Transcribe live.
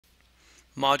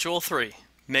Module 3,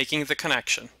 Making the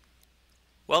Connection.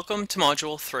 Welcome to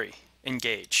Module 3,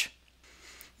 Engage.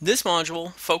 This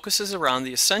module focuses around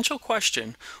the essential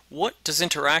question, what does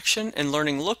interaction and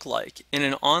learning look like in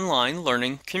an online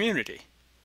learning community?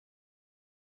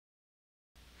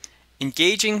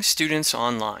 Engaging students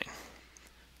online.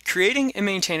 Creating and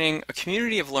maintaining a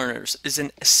community of learners is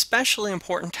an especially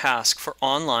important task for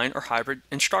online or hybrid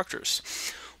instructors.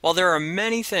 While there are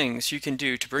many things you can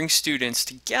do to bring students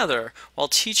together while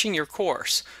teaching your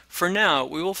course, for now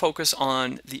we will focus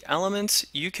on the elements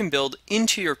you can build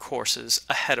into your courses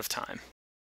ahead of time.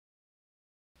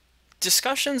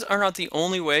 Discussions are not the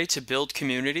only way to build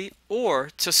community or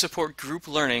to support group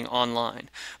learning online,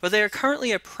 but they are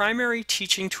currently a primary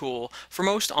teaching tool for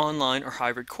most online or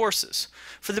hybrid courses.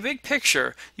 For the big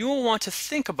picture, you will want to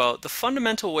think about the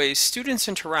fundamental ways students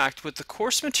interact with the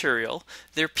course material,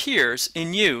 their peers,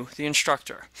 and you, the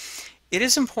instructor. It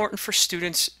is important for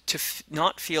students to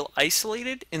not feel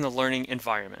isolated in the learning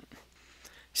environment.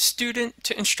 Student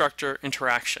to instructor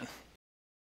interaction.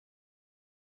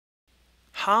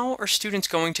 How are students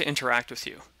going to interact with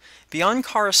you? Beyond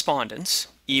correspondence,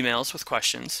 emails with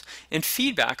questions, and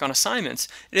feedback on assignments,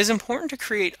 it is important to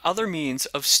create other means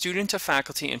of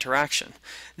student-to-faculty interaction.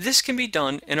 This can be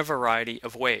done in a variety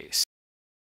of ways.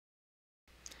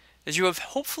 As you have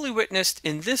hopefully witnessed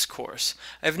in this course,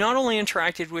 I have not only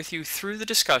interacted with you through the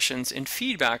discussions and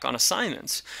feedback on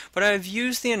assignments, but I have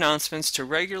used the announcements to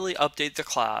regularly update the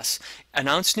class,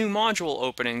 announce new module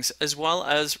openings, as well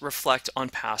as reflect on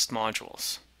past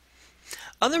modules.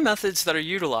 Other methods that are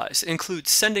utilized include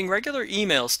sending regular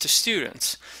emails to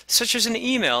students, such as an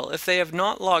email if they have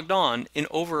not logged on in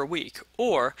over a week,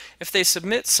 or if they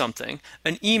submit something,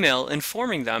 an email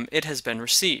informing them it has been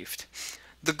received.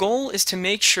 The goal is to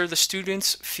make sure the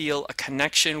students feel a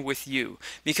connection with you,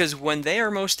 because when they are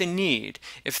most in need,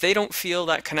 if they don't feel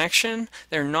that connection,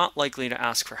 they're not likely to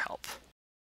ask for help.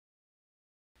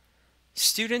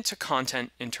 Student to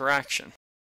content interaction.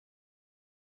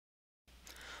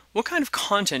 What kind of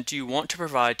content do you want to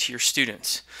provide to your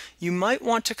students? You might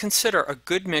want to consider a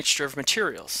good mixture of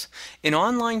materials. In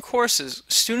online courses,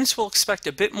 students will expect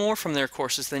a bit more from their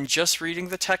courses than just reading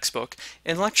the textbook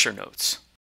and lecture notes.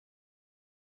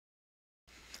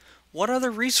 What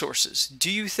other resources do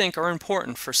you think are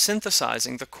important for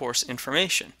synthesizing the course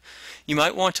information? You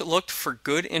might want to look for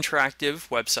good interactive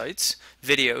websites,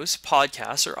 videos,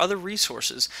 podcasts, or other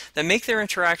resources that make their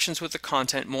interactions with the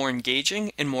content more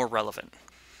engaging and more relevant.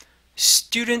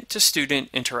 Student-to-student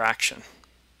interaction.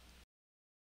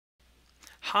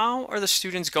 How are the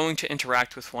students going to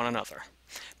interact with one another?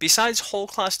 Besides whole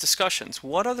class discussions,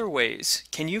 what other ways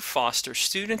can you foster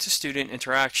student-to-student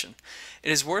interaction?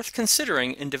 It is worth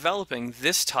considering in developing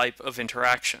this type of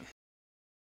interaction.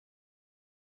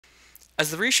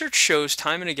 As the research shows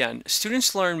time and again,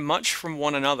 students learn much from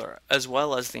one another as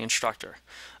well as the instructor.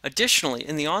 Additionally,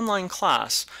 in the online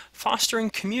class, fostering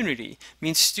community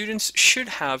means students should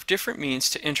have different means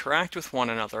to interact with one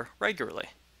another regularly.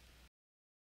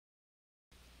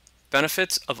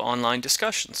 Benefits of online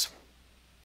discussions.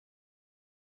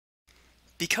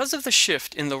 Because of the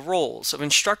shift in the roles of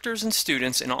instructors and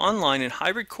students in online and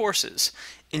hybrid courses,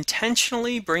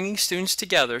 intentionally bringing students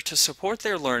together to support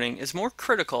their learning is more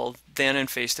critical than in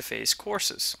face-to-face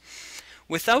courses.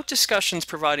 Without discussions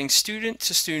providing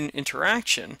student-to-student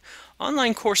interaction,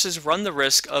 online courses run the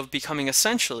risk of becoming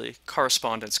essentially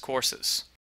correspondence courses.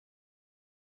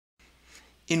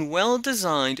 In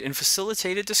well-designed and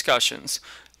facilitated discussions,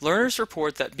 learners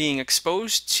report that being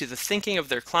exposed to the thinking of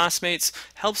their classmates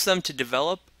helps them to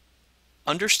develop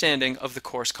understanding of the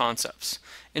course concepts.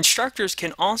 Instructors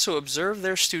can also observe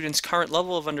their students' current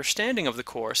level of understanding of the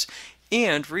course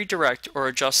and redirect or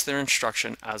adjust their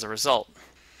instruction as a result.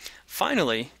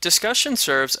 Finally, discussion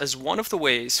serves as one of the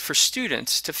ways for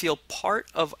students to feel part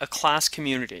of a class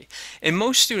community, and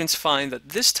most students find that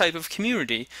this type of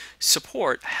community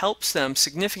support helps them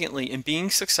significantly in being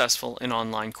successful in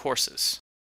online courses.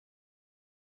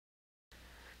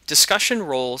 Discussion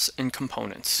roles and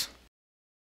components.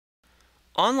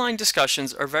 Online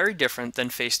discussions are very different than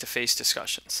face-to-face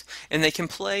discussions, and they can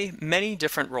play many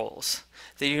different roles.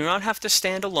 They do not have to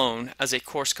stand alone as a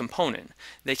course component.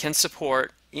 They can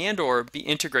support and/or be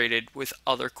integrated with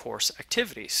other course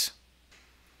activities.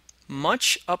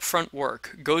 Much upfront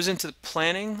work goes into the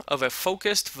planning of a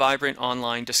focused, vibrant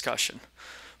online discussion.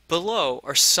 Below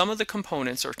are some of the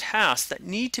components or tasks that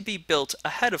need to be built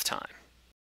ahead of time.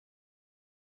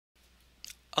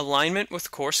 Alignment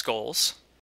with course goals.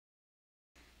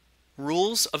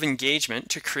 Rules of engagement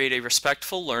to create a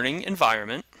respectful learning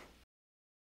environment.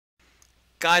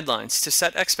 Guidelines to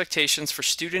set expectations for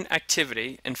student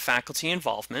activity and faculty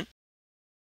involvement.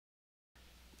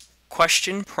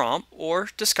 question prompt or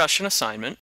discussion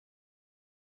assignment,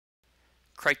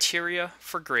 criteria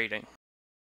for grading.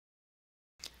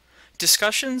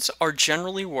 Discussions are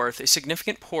generally worth a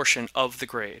significant portion of the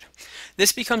grade.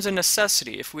 This becomes a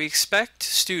necessity if we expect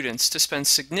students to spend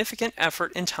significant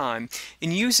effort and time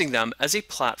in using them as a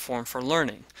platform for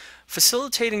learning.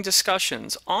 Facilitating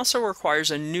discussions also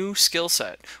requires a new skill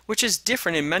set, which is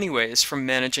different in many ways from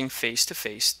managing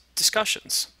face-to-face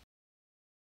discussions.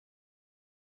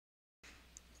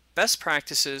 Best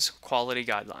practices, quality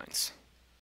guidelines.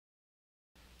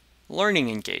 Learning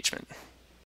engagement.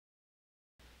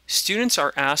 Students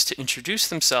are asked to introduce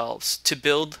themselves to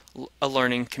build a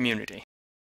learning community.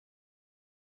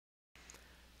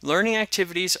 Learning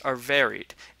activities are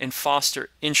varied and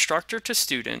foster instructor to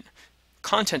student,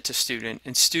 content to student,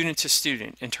 and student to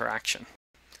student interaction.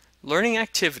 Learning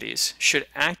activities should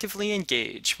actively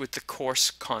engage with the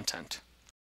course content.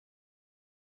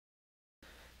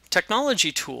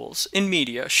 Technology tools and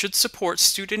media should support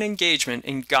student engagement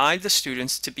and guide the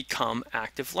students to become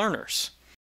active learners.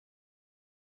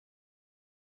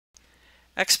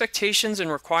 Expectations and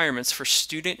requirements for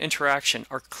student interaction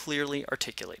are clearly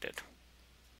articulated.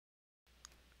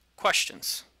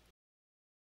 Questions.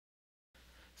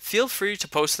 Feel free to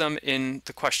post them in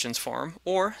the questions forum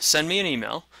or send me an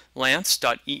email,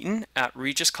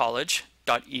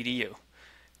 lance.eaton@regiscollege.edu.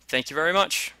 Thank you very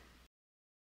much.